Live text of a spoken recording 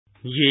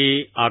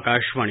ये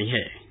आकाशवाणी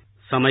है।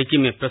 सामयिकी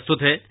में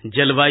प्रस्तुत है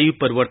जलवायु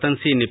परिवर्तन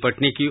से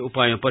निपटने के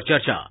उपायों पर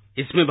चर्चा।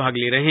 इसमें भाग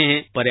ले रहे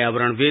हैं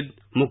पर्यावरणविद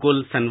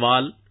मुकुल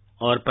सनवाल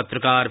और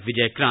पत्रकार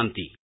विजय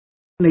क्रांति।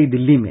 नई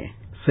दिल्ली में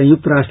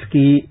संयुक्त राष्ट्र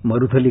की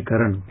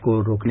मरुथलीकरण को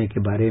रोकने के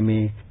बारे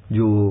में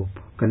जो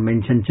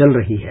कन्वेंशन चल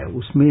रही है,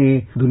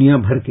 उसमें दुनिया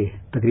भर के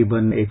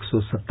तकरीबन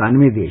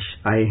 197 देश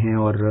आए हैं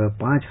और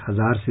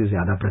 5000 से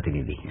ज्यादा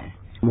प्रतिनिधि हैं।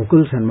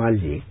 मुकुल सनवाल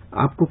जी,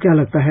 आपको क्या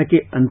लगता है कि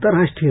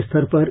अंतर्राष्ट्रीय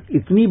स्तर पर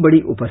इतनी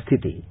बड़ी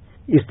उपस्थिति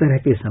इस तरह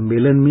के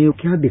सम्मेलन में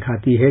क्या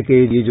दिखाती है कि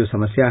ये जो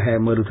समस्या है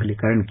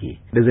मरुथलीकरण की,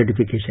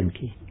 डेजर्टिफिकेशन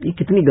की, ये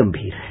कितनी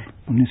गंभीर है?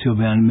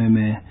 1992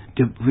 में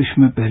जब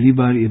विश्व में पहली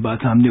बार ये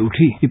बात सामने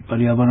उठी कि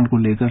पर्यावरण को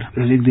लेकर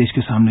हर एक देश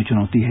के सामने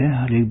चुनौती है,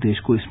 हर एक देश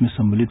को इसमें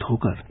सम्मिलित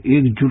होकर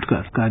एकजुट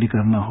कर कार्य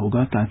करना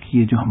होगा ताकि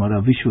ये जो हमारा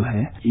विश्व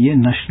है ये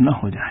नष्ट न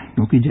हो जाए।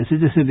 क्योंकि जैसे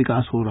जैसे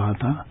विकास हो रहा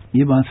था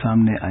ये बात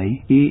सामने आई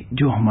कि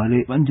जो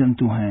हमारे वन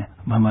जंतु हैं,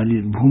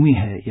 हमारी भूमि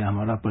है या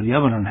हमारा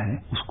पर्यावरण है,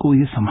 उसको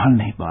ये संभाल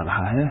नहीं पा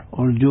रहा है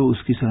और जो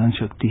उसकी सहन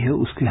शक्ति है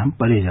उसके हम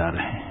परे जा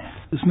रहे हैं।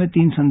 उसमें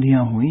 3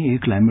 संधियां हुई,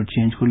 एक क्लाइमेट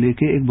चेंज को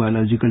लेके, एक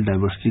बायोलॉजिकल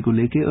डाइवर्सिटी को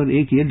लेके और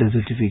एक ये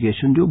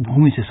डेजर्टिफिकेशन जो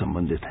भूमि से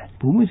संबंधित है।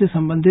 भूमि से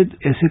संबंधित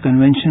ऐसे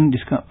कन्वेंशन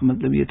जिसका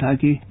मतलब ये था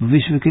कि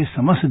विश्व के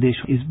समस्त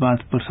देश इस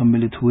बात पर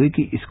सम्मिलित हुए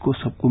कि इसको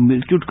सबको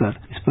मिलजुट कर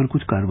इस पर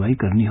कुछ कार्रवाई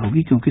करनी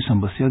होगी क्योंकि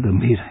समस्या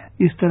गंभीर है।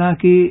 इस तरह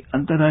की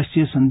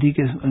अंतर्राष्ट्रीय संधि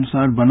के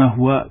अनुसार बना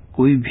हुआ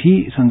कोई भी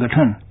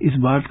संगठन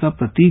इस बात का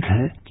प्रतीक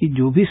है कि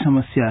जो भी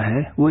समस्या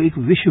है वो एक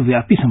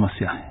विश्वव्यापी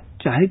समस्या है।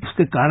 चाहे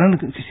उसके कारण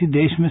किसी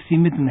देश में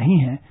सीमित नहीं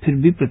है, फिर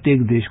भी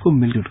प्रत्येक देश को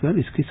मिलजुट कर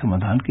इसके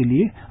समाधान के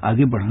लिए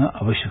आगे बढ़ना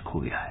आवश्यक हो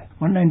गया है।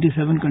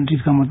 197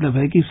 कंट्रीज का मतलब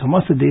है कि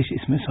समस्त देश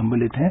इसमें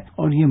सम्मिलित हैं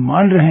और ये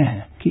मान रहे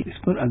हैं कि इस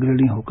पर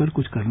अग्रणी होकर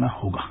कुछ करना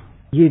होगा।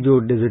 ये जो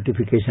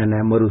डेजर्टिफिकेशन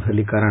है,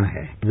 मरुथलीकरण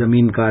है,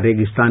 जमीन का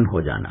रेगिस्तान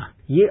हो जाना,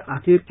 ये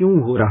आखिर क्यों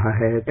हो रहा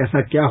है?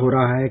 ऐसा क्या हो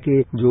रहा है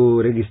कि जो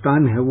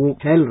रेगिस्तान है वो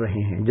फैल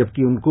रहे हैं,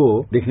 जबकि उनको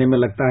देखने में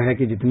लगता है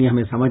कि जितनी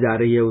हमें समझ आ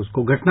रही है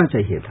उसको घटना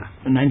चाहिए था।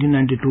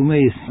 1992 में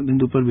इस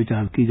बिंदु पर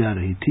विचार की जा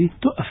रही थी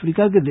तो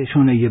अफ्रीका के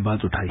देशों ने ये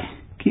बात उठाई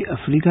कि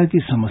अफ्रीका की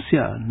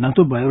समस्या न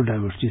तो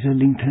बायोडाइवर्सिटी से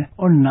लिंक्ड है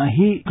और न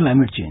ही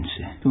क्लाइमेट चेंज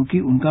से, क्योंकि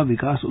उनका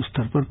विकास उस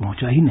स्तर पर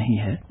पहुंचा ही नहीं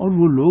है और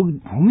वो लोग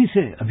भूमि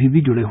से अभी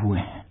भी जुड़े हुए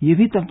हैं। ये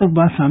भी तब तक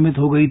बात साबित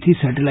हो गई थी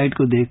सैटेलाइट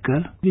को देखकर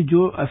कि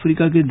जो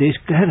अफ्रीका के देश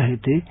कह रहे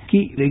थे कि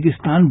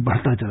रेगिस्तान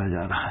बढ़ता चला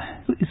जा रहा है।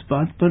 तो इस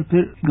बात पर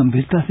फिर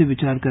गंभीरता से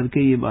विचार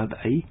करके ये बात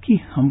आई कि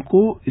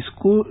हमको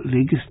इसको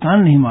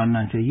रेगिस्तान नहीं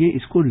मानना चाहिए,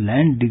 इसको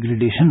लैंड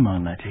डिग्रेडेशन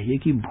मानना चाहिए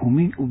कि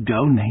भूमि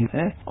उपजाऊ नहीं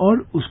है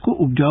और उसको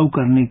उपजाऊ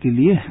करने के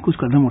लिए कुछ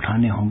कदम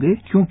उठाने होंगे।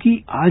 क्योंकि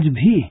आज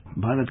भी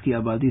भारत की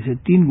आबादी से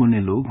 3 गुने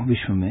लोग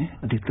विश्व में,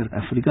 अधिकतर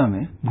अफ्रीका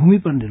में, भूमि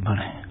पर निर्भर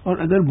हैं और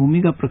अगर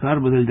भूमि का प्रकार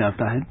बदल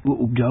जाता है, वो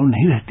उपजाऊ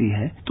नहीं रहती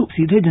है, तो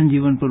सीधे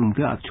जनजीवन पर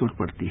उनके आग चोट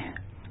पड़ती है।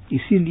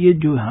 इसीलिए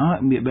जो यहाँ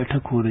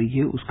बैठक हो रही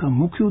है उसका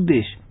मुख्य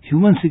उद्देश्य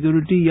ह्यूमन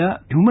सिक्योरिटी या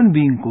ह्यूमन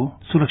बीइंग को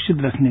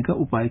सुरक्षित रखने का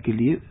उपाय के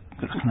लिए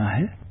रखना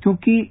है।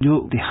 क्योंकि जो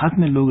देहात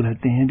में लोग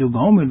रहते हैं, जो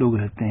गांव में लोग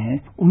रहते हैं,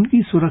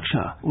 उनकी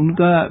सुरक्षा,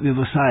 उनका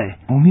व्यवसाय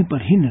भूमि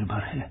पर ही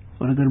निर्भर है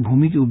और अगर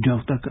भूमि की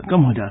उपजाऊता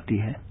कम हो जाती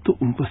है तो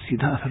उन पर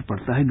सीधा असर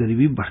पड़ता है,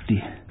 गरीबी बढ़ती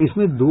है।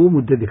 इसमें 2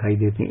 मुद्दे दिखाई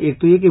देते हैं। एक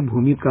तो ये कि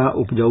भूमि का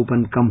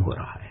उपजाऊपन कम हो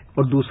रहा है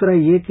और दूसरा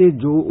ये कि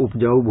जो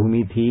उपजाऊ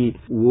भूमि थी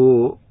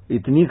वो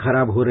इतनी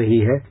खराब हो रही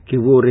है कि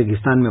वो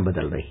रेगिस्तान में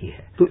बदल रही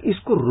है। तो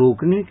इसको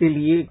रोकने के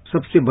लिए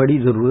सबसे बड़ी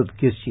जरूरत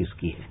किस चीज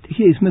की है?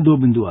 देखिए, इसमें 2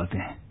 बिंदु आते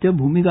हैं। जब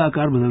भूमि का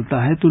आकार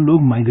बदलता है तो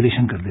लोग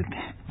माइग्रेशन कर देते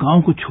हैं,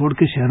 गांव को छोड़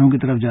के शहरों की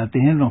तरफ जाते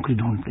हैं, नौकरी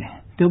ढूंढते हैं।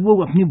 जब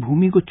वो अपनी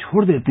भूमि को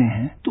छोड़ देते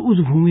हैं तो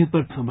उस भूमि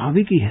पर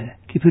स्वाभाविक ही है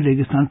कि फिर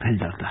रेगिस्तान फैल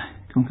जाता है,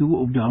 क्योंकि वो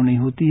उपजाऊ नहीं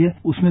होती है,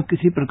 उसमें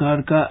किसी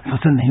प्रकार का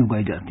फसल नहीं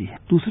उगाई जाती है।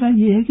 दूसरा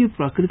ये है कि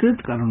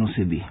प्राकृतिक कारणों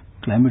से भी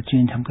क्लाइमेट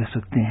चेंज हम कह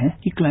सकते हैं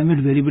कि क्लाइमेट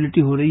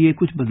वेरिएबिलिटी हो रही है,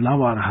 कुछ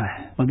बदलाव आ रहा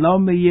है। बदलाव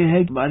में ये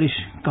है कि बारिश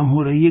कम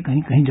हो रही है,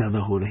 कहीं कहीं ज्यादा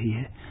हो रही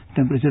है,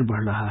 टेम्परेचर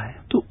बढ़ रहा है।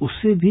 तो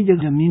उससे भी जब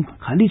जमीन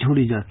खाली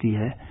छोड़ी जाती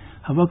है,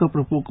 हवा का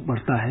प्रकोप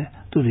बढ़ता है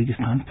तो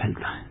रेगिस्तान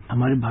फैलता है।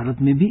 हमारे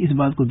भारत में भी इस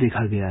बात को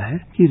देखा गया है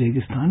कि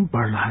रेगिस्तान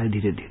बढ़ रहा है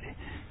धीरे धीरे।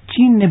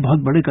 चीन ने बहुत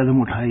बड़े कदम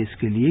उठाए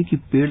इसके लिए कि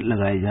पेड़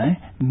लगाए जाएं।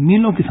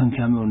 मीलों की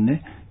संख्या में उनने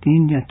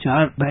 3 या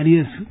 4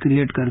 बैरियर्स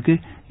क्रिएट करके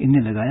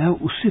इन्हें लगाया,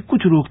 उससे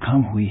कुछ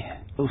रोकथाम हुई है।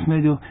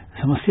 उसमें जो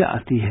समस्या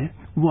आती है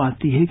वो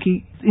आती है कि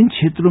इन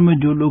क्षेत्रों में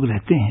जो लोग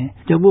रहते हैं,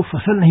 जब वो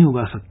फसल नहीं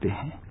उगा सकते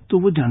हैं तो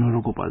वो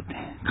जानवरों को पालते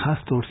हैं,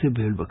 खास तौर से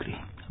भेड़ बकरी।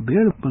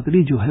 भेड़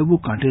बकरी जो है वो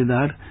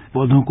कांटेदार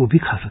पौधों को भी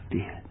खा सकती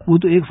है। वो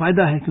तो एक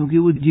फायदा है क्योंकि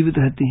वो जीवित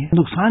रहती है।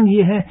 नुकसान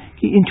ये है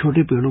कि इन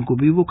छोटे पेड़ों को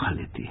भी वो खा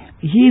लेती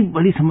है। ये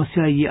बड़ी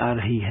समस्या ये आ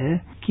रही है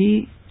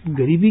कि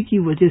गरीबी की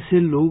वजह से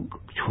लोग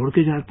छोड़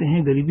के जाते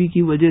हैं। गरीबी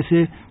की वजह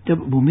से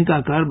जब भूमि का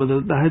आकार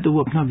बदलता है तो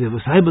वो अपना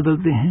व्यवसाय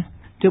बदलते हैं।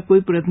 जब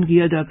कोई प्रयत्न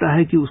किया जाता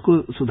है कि उसको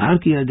सुधार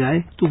किया जाए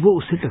तो वो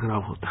उससे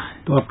टकराव होता है।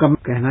 तो आपका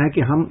कहना है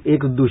कि हम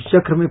एक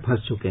दुष्चक्र में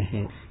फंस चुके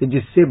हैं,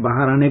 जिससे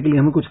बाहर आने के लिए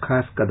हमें कुछ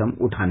खास कदम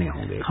उठाने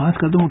होंगे। खास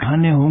कदम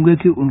उठाने होंगे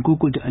कि उनको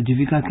कुछ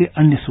आजीविका के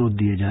अन्य स्रोत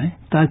दिए जाएं,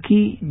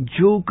 ताकि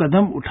जो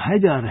कदम उठाए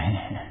जा रहे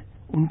हैं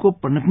उनको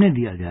पनपने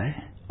दिया जाए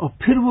और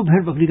फिर वो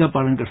भेड़ बकरी का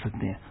पालन कर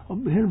सकते हैं। और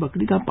भेड़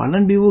बकरी का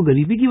पालन भी वो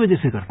गरीबी की वजह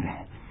से करते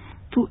हैं।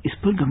 तो इस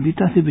पर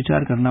गंभीरता से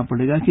विचार करना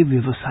पड़ेगा कि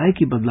व्यवसाय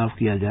की बदलाव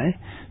किया जाए,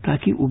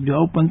 ताकि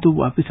उपजाऊपन तो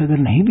वापस अगर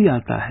नहीं भी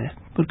आता है,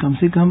 पर कम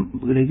से कम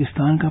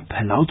रेगिस्तान का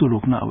फैलाव तो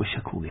रोकना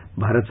आवश्यक हो गया।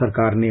 भारत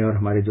सरकार ने और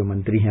हमारे जो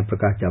मंत्री हैं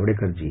प्रकाश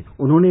जावड़ेकर जी,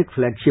 उन्होंने एक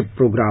फ्लैगशिप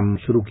प्रोग्राम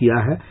शुरू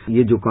किया है।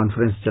 ये जो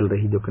कॉन्फ्रेंस चल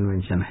रही, जो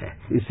कन्वेंशन है,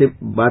 इससे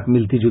बात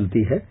मिलती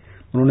जुलती है।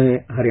 उन्होंने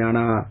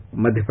हरियाणा,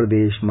 मध्य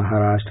प्रदेश,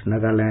 महाराष्ट्र,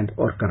 नागालैंड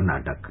और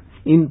कर्नाटक,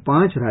 इन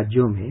 5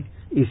 राज्यों में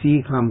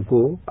इसी काम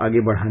को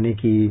आगे बढ़ाने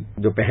की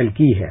जो पहल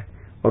की है।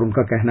 और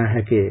उनका कहना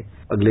है कि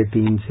अगले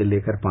 3 से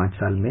लेकर 5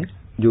 साल में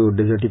जो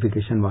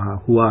डिजर्टिफिकेशन वहां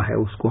हुआ है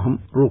उसको हम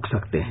रोक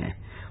सकते हैं,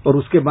 और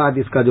उसके बाद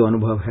इसका जो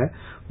अनुभव है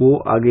वो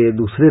आगे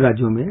दूसरे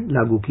राज्यों में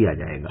लागू किया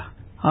जाएगा।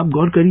 आप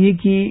गौर करिए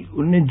कि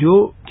उन्होंने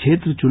जो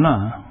क्षेत्र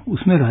चुना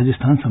उसमें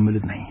राजस्थान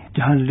सम्मिलित नहीं है,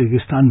 जहां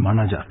रेगिस्तान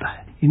माना जाता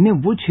है। इन्हें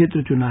वो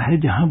क्षेत्र चुना है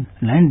जहां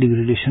लैंड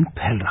डिग्रेडेशन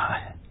फैल रहा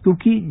है,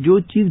 क्योंकि जो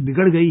चीज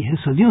बिगड़ गई है,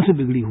 सदियों से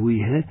बिगड़ी हुई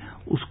है,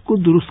 उसको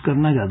दुरुस्त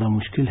करना ज्यादा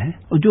मुश्किल है,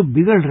 और जो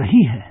बिगड़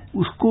रही है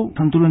उसको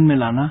संतुलन में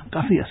लाना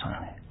काफी आसान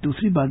है।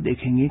 दूसरी बात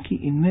देखेंगे कि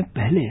इनमें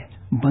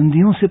पहले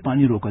बंदियों से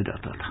पानी रोका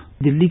जाता था।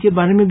 दिल्ली के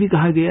बारे में भी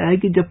कहा गया है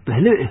कि जब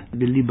पहले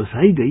दिल्ली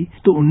बसाई गई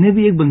तो उनने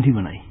भी एक बंदी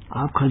बनाई।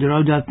 आप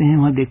खजुराहो जाते हैं,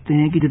 वहां देखते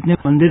हैं कि जितने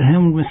मंदिर हैं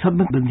उनमें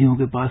सब बंदियों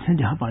के पास हैं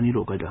जहां पानी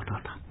रोका जाता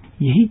था।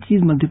 यही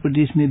चीज मध्य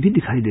प्रदेश में भी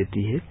दिखाई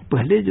देती है।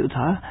 पहले जो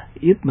था,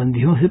 ये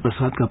बंदियों से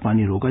बरसात का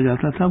पानी रोका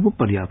जाता था, वो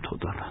पर्याप्त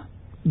होता था।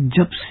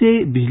 जब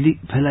से बिजली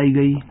फैलाई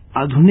गई,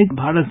 आधुनिक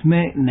भारत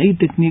में नई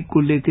तकनीक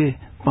को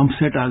लेके पंप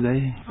सेट आ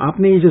गए।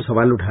 आपने ये जो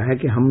सवाल उठाया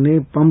कि हमने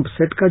पंप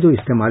सेट का जो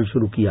इस्तेमाल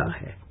शुरू किया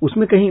है,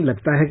 उसमें कहीं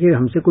लगता है कि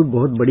हमसे कोई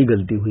बहुत बड़ी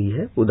गलती हुई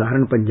है।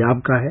 उदाहरण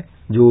पंजाब का है,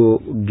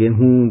 जो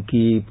गेहूं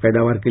की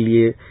पैदावार के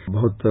लिए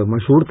बहुत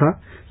मशहूर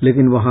था,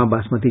 लेकिन वहां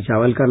बासमती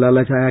चावल का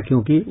लालच आया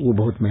क्योंकि वो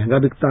बहुत महंगा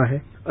बिकता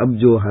है। अब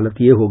जो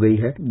हालत ये हो गई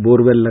है,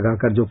 बोरवेल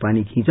लगाकर जो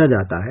पानी खींचा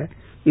जाता है,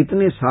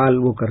 इतने साल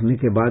वो करने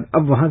के बाद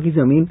अब वहां की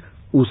जमीन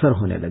ऊसर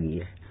होने लगी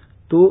है।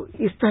 तो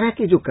इस तरह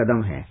के जो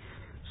कदम हैं,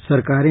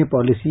 सरकारें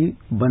पॉलिसी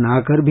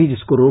बनाकर भी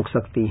जिसको रोक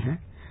सकती हैं,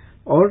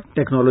 और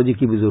टेक्नोलॉजी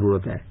की भी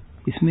जरूरत है।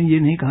 इसमें ये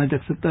नहीं कहा जा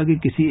सकता कि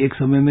किसी एक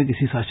समय में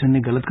किसी शासन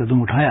ने गलत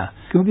कदम उठाया,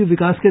 क्योंकि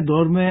विकास के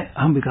दौर में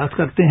हम विकास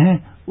करते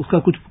हैं, उसका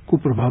कुछ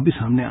कुप्रभाव भी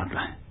सामने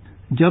आता है।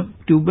 जब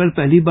ट्यूबवेल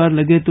पहली बार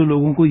लगे तो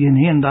लोगों को ये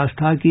नहीं अंदाज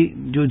था कि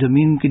जो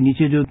जमीन के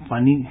नीचे जो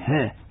पानी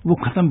है वो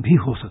खत्म भी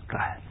हो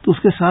सकता है। तो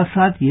उसके साथ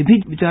साथ ये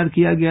भी विचार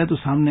किया गया, तो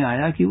सामने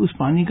आया कि उस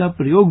पानी का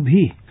प्रयोग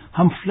भी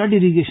हम फ्लड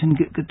इरिगेशन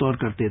के तौर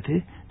करते थे,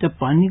 जब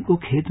पानी को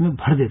खेत में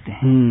भर देते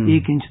हैं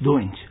 1 इंच 2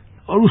 इंच,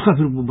 और उसका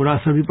फिर बुरा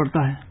असर भी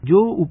पड़ता है। जो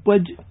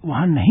उपज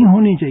वहां नहीं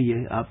होनी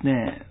चाहिए,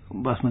 आपने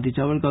बासमती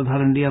चावल का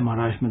उदाहरण लिया,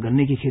 महाराष्ट्र में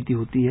गन्ने की खेती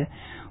होती है,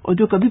 और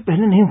जो कभी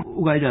पहले नहीं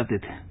उगाए जाते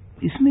थे।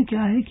 इसमें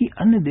क्या है कि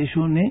अन्य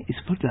देशों ने इस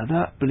पर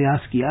ज्यादा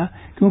प्रयास किया,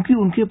 क्योंकि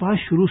उनके पास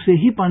शुरू से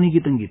ही पानी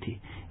की तंगी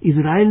थी।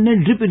 इजराइल ने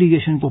ड्रिप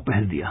इरिगेशन को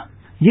पहल दिया।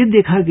 ये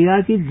देखा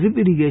गया कि ड्रिप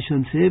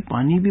इरिगेशन से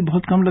पानी भी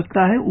बहुत कम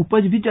लगता है,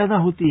 उपज भी ज्यादा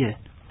होती है।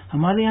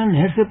 हमारे यहाँ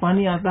नहर से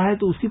पानी आता है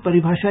तो उसकी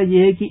परिभाषा ये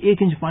है कि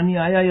 1 इंच पानी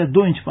आया या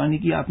 2 इंच पानी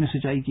की आपने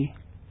सिंचाई की।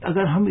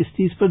 अगर हम इस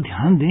चीज पर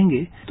ध्यान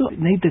देंगे तो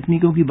नई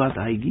तकनीकों की बात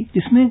आएगी,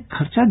 जिसमें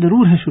खर्चा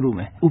जरूर है, शुरू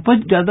में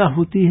उपज ज्यादा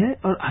होती है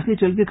और आगे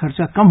चल के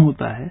खर्चा कम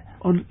होता है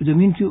और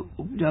जमीन की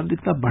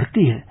उपजाऊपना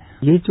बढ़ती है।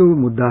 ये जो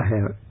मुद्दा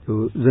है,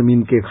 जो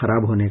जमीन के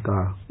खराब होने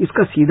का,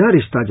 इसका सीधा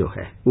रिश्ता जो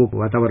है वो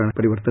वातावरण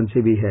परिवर्तन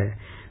से भी है,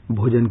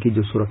 भोजन की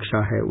जो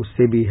सुरक्षा है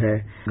उससे भी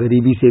है,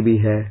 गरीबी से भी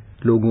है,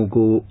 लोगों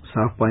को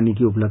साफ पानी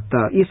की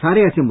उपलब्धता, ये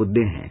सारे ऐसे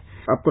मुद्दे हैं।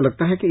 आपको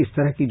लगता है कि इस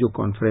तरह की जो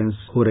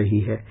कॉन्फ्रेंस हो रही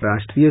है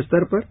राष्ट्रीय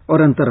स्तर पर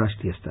और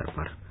अंतर्राष्ट्रीय स्तर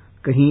पर,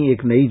 कहीं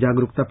एक नई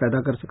जागरूकता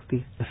पैदा कर सकती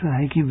है? ऐसा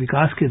है कि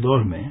विकास के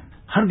दौर में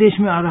हर देश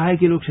में आ रहा है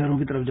कि लोग शहरों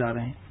की तरफ जा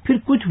रहे हैं, फिर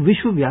कुछ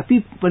विश्वव्यापी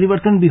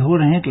परिवर्तन भी हो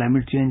रहे हैं,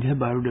 क्लाइमेट चेंज है,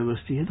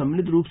 बायोडायवर्सिटी है,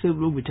 सम्मिलित रूप से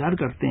लोग विचार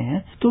करते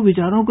हैं, तो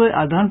विचारों के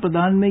आदान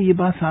प्रदान में ये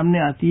बात सामने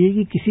आती है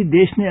कि किसी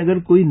देश ने अगर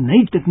कोई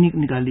नई तकनीक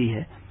निकाली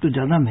है तो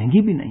ज्यादा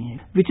महंगी भी नहीं है।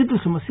 विचित्र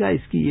समस्या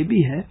इसकी ये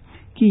भी है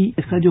कि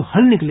इसका जो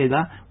हल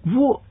निकलेगा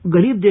वो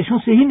गरीब देशों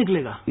से ही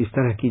निकलेगा। इस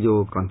तरह की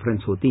जो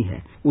कॉन्फ्रेंस होती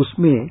है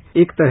उसमें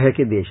एक तरह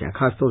के देश हैं,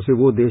 खासतौर से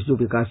वो देश जो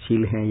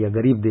विकासशील हैं या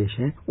गरीब देश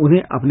हैं,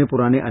 उन्हें अपने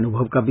पुराने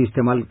अनुभव का भी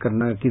इस्तेमाल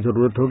करने की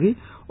जरूरत होगी।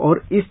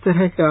 और इस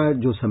तरह का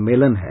जो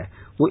सम्मेलन है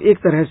वो एक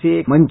तरह से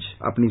एक मंच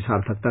अपनी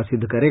सार्थकता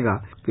सिद्ध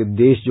करेगा कि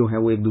देश जो है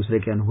वो एक दूसरे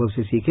के अनुभव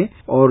से सीखें,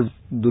 और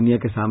दुनिया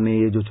के सामने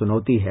ये जो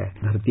चुनौती है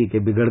धरती के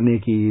बिगड़ने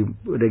की,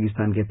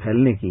 रेगिस्तान के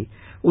फैलने की,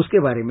 उसके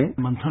बारे में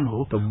मंथन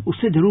हो तो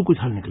उससे जरूर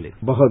कुछ हल निकलेगा।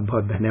 बहुत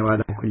बहुत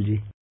धन्यवाद मुकुल जी।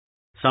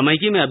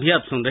 सामयिकी में अभी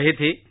आप सुन रहे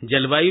थे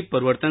जलवायु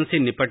परिवर्तन से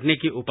निपटने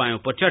के उपायों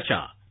पर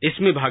चर्चा।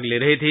 इसमें भाग ले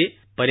रहे थे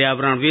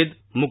पर्यावरणविद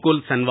मुकुल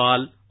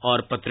सनवाल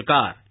और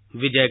पत्रकार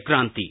विजय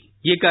क्रांति।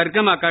 ये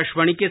कार्यक्रम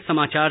आकाशवाणी के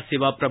समाचार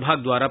सेवा प्रभाग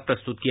द्वारा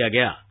प्रस्तुत किया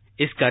गया।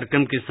 इस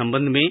कार्यक्रम के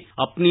संबंध में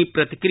अपनी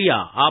प्रतिक्रिया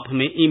आप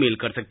हमें ईमेल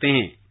कर सकते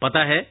हैं।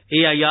 पता है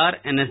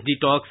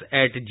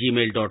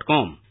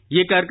airnsdtalks@gmail.com।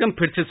 ये कार्यक्रम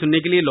फिर से सुनने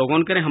के लिए लॉग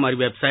ऑन करें हमारी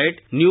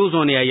वेबसाइट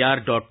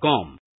newsonair.com।